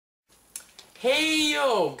Hey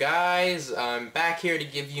yo guys, I'm back here to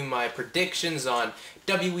give you my predictions on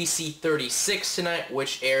WEC 36 tonight,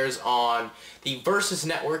 which airs on the Versus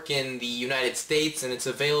Network in the United States, and it's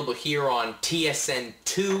available here on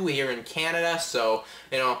TSN2 here in Canada, so,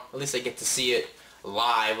 at least I get to see it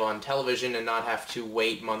live on television and not have to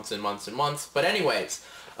wait months and months and months. But anyways,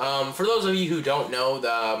 for those of you who don't know,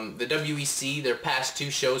 the WEC, their past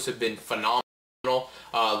two shows have been phenomenal.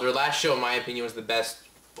 Their last show, in my opinion, was the best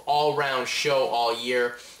all-round show all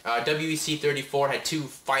year. WEC 34 had two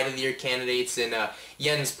Fight of the Year candidates in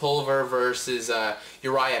Jens Pulver versus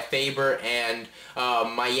Uriah Faber and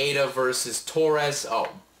Maeda versus Torres. Oh,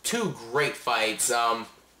 two great fights.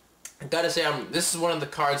 Gotta say, this is one of the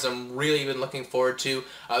cards I'm really been looking forward to.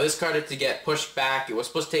 This card had to get pushed back. It was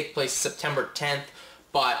supposed to take place September 10th,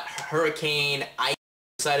 but Hurricane Ike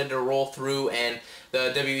decided to roll through, and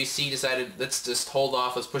the WEC decided, let's just hold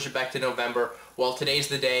off, let's push it back to November. Well, today's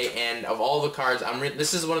the day, and of all the cards,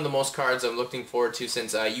 this is one of the most cards I'm looking forward to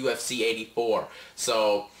since UFC 84.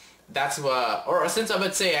 So that's or since I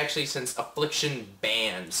would say actually since Affliction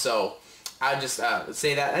banned. So I just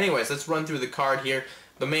say that. Anyways, let's run through the card here.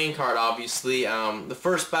 The main card, obviously. The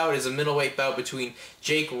first bout is a middleweight bout between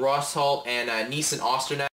Jake Rosholt and Nissen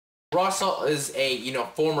Osterneck. Rosholt is a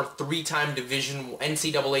former three-time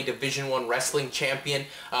NCAA Division I wrestling champion.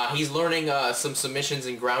 He's learning some submissions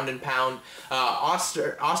and ground and pound.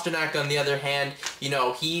 Osterneck, on the other hand,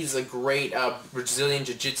 he's a great Brazilian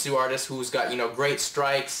jiu-jitsu artist who's got great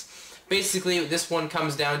strikes. Basically, this one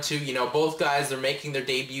comes down to both guys, they're making their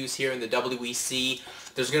debuts here in the WEC.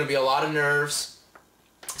 There's going to be a lot of nerves,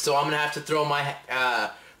 so I'm going to have to throw my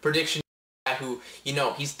prediction who,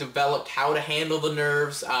 he's developed how to handle the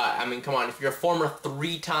nerves. I mean, come on, if you're a former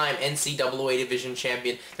three-time NCAA Division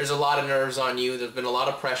champion, there's a lot of nerves on you. There's been a lot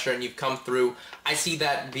of pressure, and you've come through. I see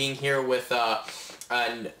that being here with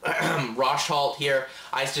Rosholt here.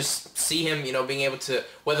 I just see him, being able to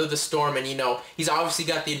weather the storm, and, he's obviously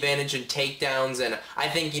got the advantage in takedowns, and I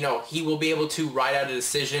think, he will be able to ride out a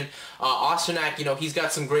decision. Osterneck, he's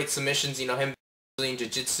got some great submissions, him Brazilian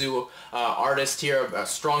Jiu-Jitsu artist here, a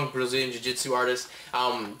strong Brazilian Jiu-Jitsu artist,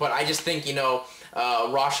 but I just think,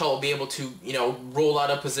 Rosholt will be able to, roll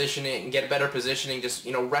out of positioning and get better positioning, just,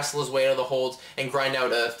 wrestle his way out of the holds and grind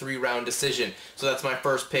out a three-round decision. So that's my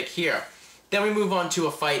first pick here. Then we move on to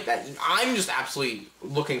a fight that I'm just absolutely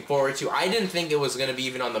looking forward to. I didn't think it was going to be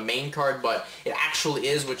even on the main card, but it actually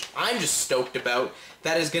is, which I'm just stoked about.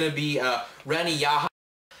 That is going to be Rani Yahya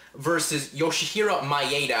versus Yoshiro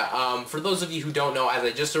Maeda. For those of you who don't know, as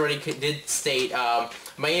I just already did state,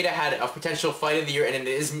 Maeda had a potential fight of the year, and it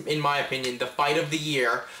is, in my opinion, the fight of the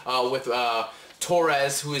year with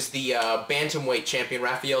Torres, who is the Bantamweight champion,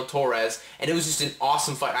 Rafael Torres, and it was just an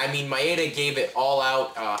awesome fight. I mean, Maeda gave it all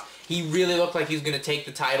out. He really looked like he was going to take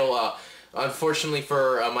the title. Unfortunately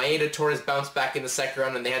for Maeda, Torres bounced back in the second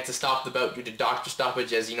round, and they had to stop the bout due to doctor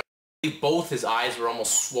stoppage, as both his eyes were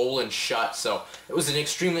almost swollen shut, so it was an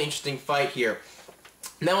extremely interesting fight here.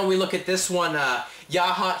 Now when we look at this one,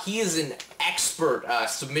 Yahya, he is an expert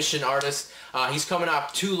submission artist. He's coming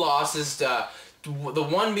off two losses, the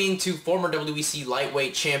one being to former WEC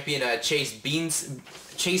lightweight champion Chase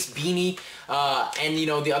Beanie,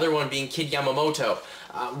 and the other one being Kid Yamamoto.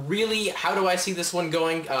 Really, how do I see this one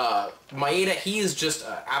going? Maeda, he is just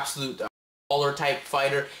an absolute type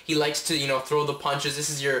fighter. He likes to, throw the punches. This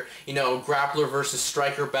is your, grappler versus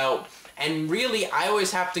striker bout. And really, I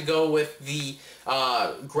always have to go with the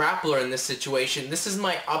grappler in this situation. This is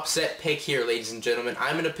my upset pick here, ladies and gentlemen.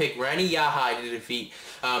 I'm going to pick Rani Yahya to defeat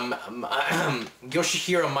Yoshiro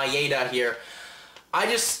Maeda here. I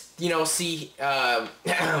just, see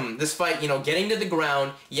this fight, getting to the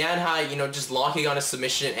ground, Yahya, just locking on a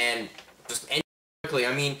submission and just ending quickly.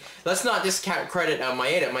 I mean, let's not discredit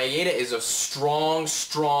Maeda. Maeda is a strong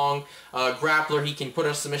grappler. He can put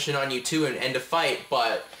a submission on you too and end a fight,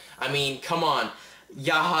 but I mean, come on.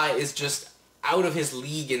 Yahya is just out of his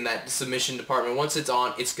league in that submission department. Once it's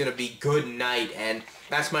on, it's going to be good night, and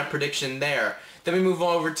that's my prediction there. Then we move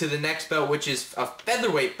over to the next bout, which is a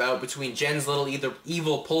featherweight bout between Jen's Little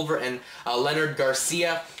Evil Pulver and Leonard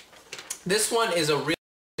Garcia. This one is a real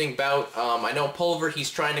bout. I know Pulver, he's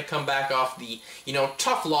trying to come back off the,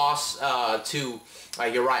 tough loss to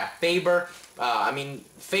Uriah Faber. I mean,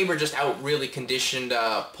 Faber just really conditioned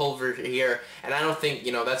Pulver here, and I don't think,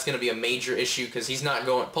 that's going to be a major issue because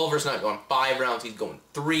Pulver's not going 5 rounds, he's going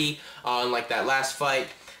 3, unlike that last fight.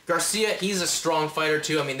 Garcia, he's a strong fighter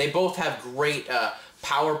too. I mean, they both have great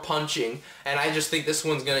power punching, and I just think this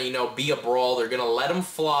one's going to, be a brawl. They're going to let him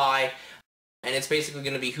fly, and it's basically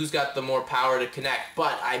going to be who's got the more power to connect.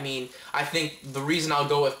 But, I mean, I think the reason I'll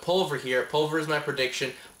go with Pulver here, Pulver is my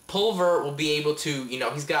prediction. Pulver will be able to,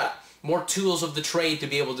 he's got more tools of the trade to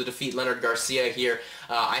be able to defeat Leonard Garcia here.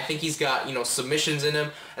 I think he's got, submissions in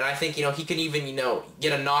him, and I think, he can even,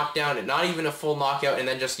 get a knockdown, and not even a full knockout, and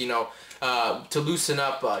then just, to loosen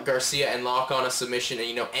up Garcia and lock on a submission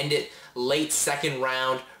and, end it late second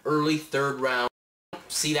round, early third round.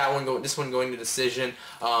 See that one this one going to decision.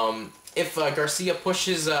 If Garcia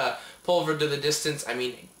pushes Pulver to the distance, I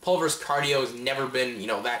mean, Pulver's cardio has never been,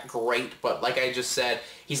 that great, but like I just said,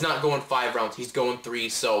 he's not going 5 rounds, he's going 3,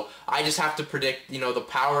 so I just have to predict, the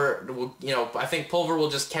power, will, I think Pulver will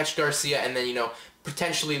just catch Garcia and then,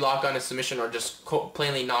 potentially lock on a submission or just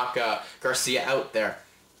plainly knock Garcia out there.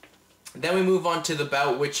 Then we move on to the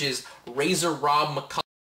bout, which is Razor Rob McCullough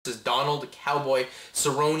versus Donald Cowboy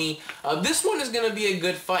Cerrone. This one is going to be a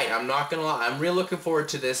good fight. I'm not going to lie. I'm really looking forward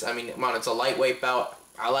to this. I mean, come on, it's a lightweight bout.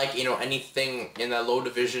 I like, anything in that low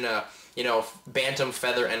division, bantam,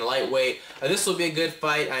 feather, and lightweight. This will be a good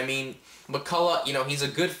fight. I mean, McCullough, he's a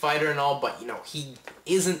good fighter and all, but, he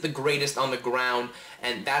isn't the greatest on the ground,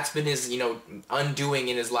 and that's been his, undoing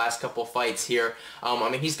in his last couple fights here. I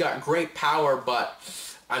mean, he's got great power, but,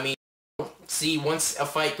 I mean, see, once a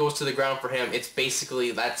fight goes to the ground for him, it's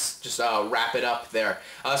basically, that's just wrap it up there.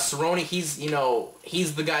 Cerrone,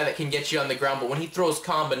 he's the guy that can get you on the ground, but when he throws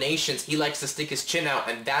combinations, he likes to stick his chin out,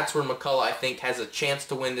 and that's where McCullough, I think, has a chance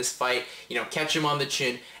to win this fight. Catch him on the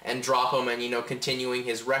chin and drop him, and, continuing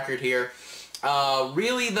his record here.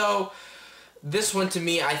 Really, though, this one, to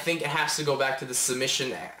me, I think it has to go back to the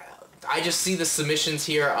submission. I just see the submissions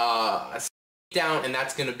here, down, and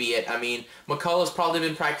that's going to be it. I mean, McCullough's probably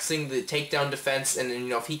been practicing the takedown defense, and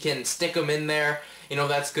if he can stick them in there,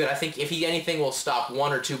 that's good. I think if he anything will stop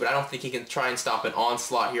 1 or 2, but I don't think he can try and stop an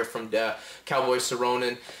onslaught here from Cowboy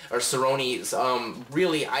Cerrone or Cerrone.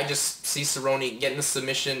 Really, I just see Cerrone getting the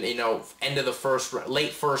submission, end of the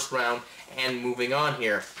late first round, and moving on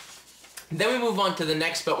here. Then we move on to the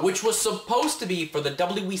next bout, which was supposed to be for the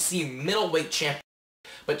WEC Middleweight Championship,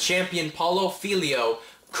 but champion Paulo Filho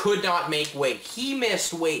could not make weight. He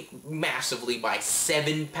missed weight massively by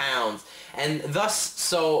 7 pounds, and thus,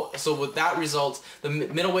 so with that result, the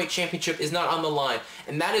middleweight championship is not on the line,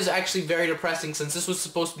 and that is actually very depressing since this was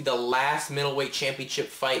supposed to be the last middleweight championship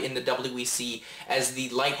fight in the WEC, as the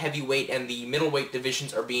light heavyweight and the middleweight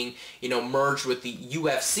divisions are being, merged with the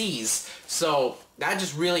UFCs. So that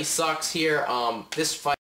just really sucks here. This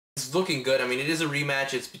fight is looking good. I mean, it is a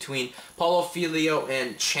rematch. It's between Paulo Filho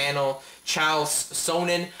and Chale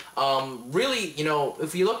Sonnen. Really,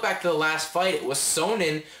 if you look back to the last fight, it was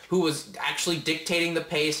Sonnen who was actually dictating the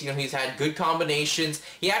pace. He's had good combinations.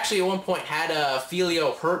 He actually at one point had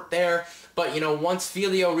Filho hurt there. But, once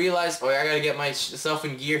Filho realized, oh, I gotta get myself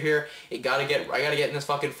in gear here, I gotta get in this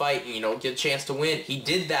fucking fight and, get a chance to win. He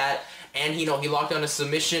did that, and, he locked on a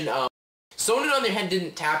submission. Sonnen, on the other hand,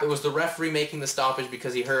 didn't tap. It was the referee making the stoppage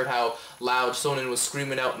because he heard how loud Sonnen was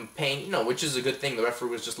screaming out in pain, which is a good thing. The referee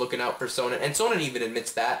was just looking out for Sonnen, and Sonnen even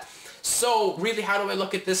admits that. So, really, how do I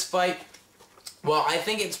look at this fight? Well, I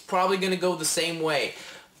think it's probably going to go the same way.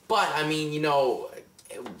 But, I mean,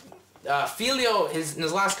 Filho, in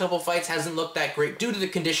his last couple fights, hasn't looked that great due to the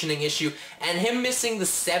conditioning issue, and him missing the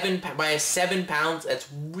 7 pounds, that's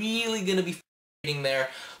really going to be there.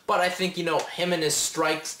 But I think, him and his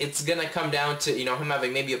strikes, it's going to come down to, him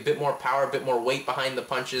having maybe a bit more power, a bit more weight behind the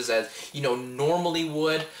punches as, normally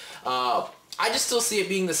would. I just still see it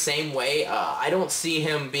being the same way. I don't see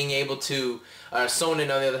him being able to,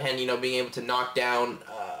 Sonnen, on the other hand, being able to knock down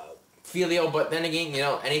Filho. But then again,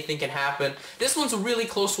 anything can happen. This one's a really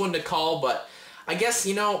close one to call, but I guess,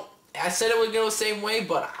 I said it would go the same way,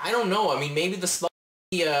 but I don't know. I mean, maybe the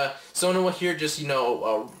Sonnen will here just,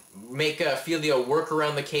 make Filho work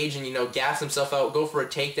around the cage and, gas himself out, go for a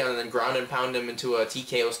takedown, and then ground and pound him into a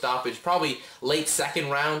TKO stoppage, probably late second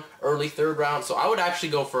round, early third round. So I would actually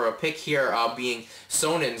go for a pick here, being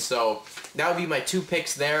Sonnen. So that would be my 2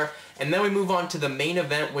 picks there. And then we move on to the main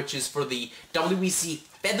event, which is for the WEC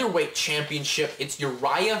Featherweight Championship. It's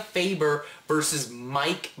Urijah Faber versus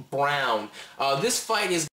Mike Brown. This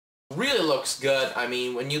fight really looks good. I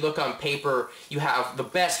mean, when you look on paper, you have the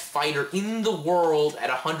best fighter in the world at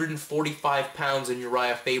 145 pounds in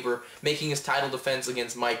Urijah Faber, making his title defense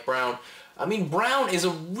against Mike Brown. I mean, Brown is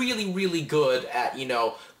really, really good at,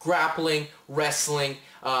 grappling, wrestling,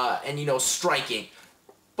 and, striking.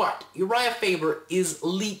 But Urijah Faber is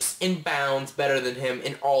leaps and bounds better than him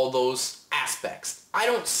in all those aspects. I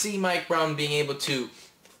don't see Mike Brown being able to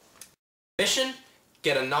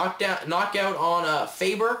get a knockout on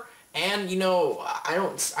Faber, And,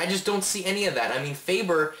 I just don't see any of that. I mean,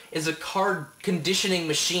 Faber is a card conditioning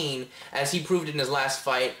machine, as he proved in his last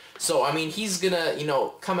fight. So, I mean, he's gonna,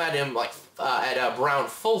 come at him like at Brown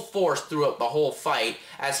full force throughout the whole fight,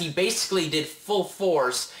 as he basically did full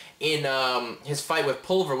force in his fight with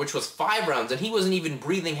Pulver, which was 5 rounds, and he wasn't even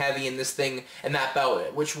breathing heavy in this thing, in that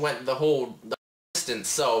bout, which went the whole distance.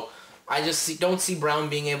 So I just don't see Brown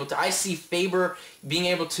being able to. I see Faber being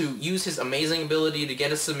able to use his amazing ability to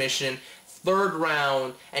get a submission, 3rd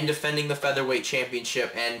round, and defending the Featherweight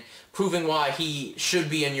Championship, and proving why he should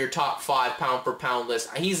be in your top 5 pound-per-pound list.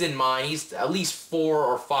 He's in mine. He's at least 4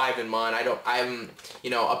 or 5 in mine. I haven't,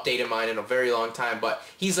 updated mine in a very long time, but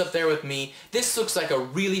he's up there with me. This looks like a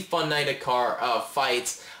really fun night of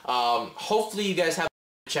fights. Hopefully you guys have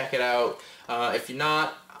to check it out. If you're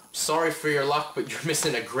not, sorry for your luck, but you're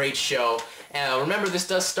missing a great show. Remember, this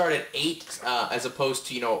does start at 8, as opposed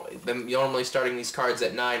to, them normally starting these cards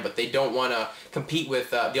at 9, but they don't want to compete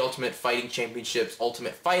with the Ultimate Fighting Championship's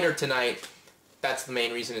Ultimate Fighter tonight. That's the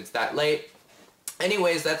main reason it's that late.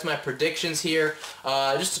 Anyways, that's my predictions here.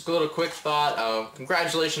 Just a little quick thought.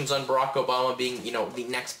 Congratulations on Barack Obama being, the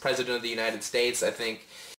next president of the United States. I think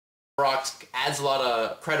Barack adds a lot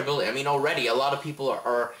of credibility. I mean, already a lot of people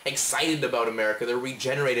are excited about America. They're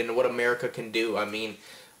regenerated and what America can do. I mean,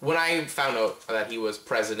 when I found out that he was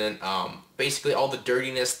president, basically all the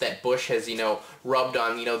dirtiness that Bush has, rubbed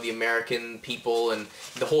on, the American people and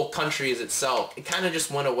the whole country as itself, it kind of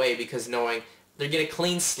just went away, because knowing they get a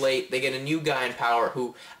clean slate, they get a new guy in power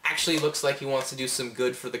who actually looks like he wants to do some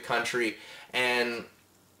good for the country and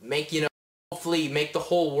make, hopefully make the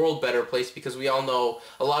whole world a better place, because we all know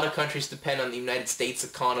a lot of countries depend on the United States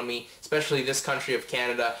economy, especially this country of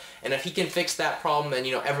Canada. And if he can fix that problem, then,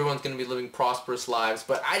 everyone's going to be living prosperous lives.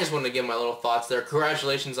 But I just wanted to give my little thoughts there.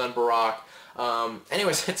 Congratulations on Barack.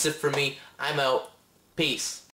 Anyways, that's it for me. I'm out. Peace.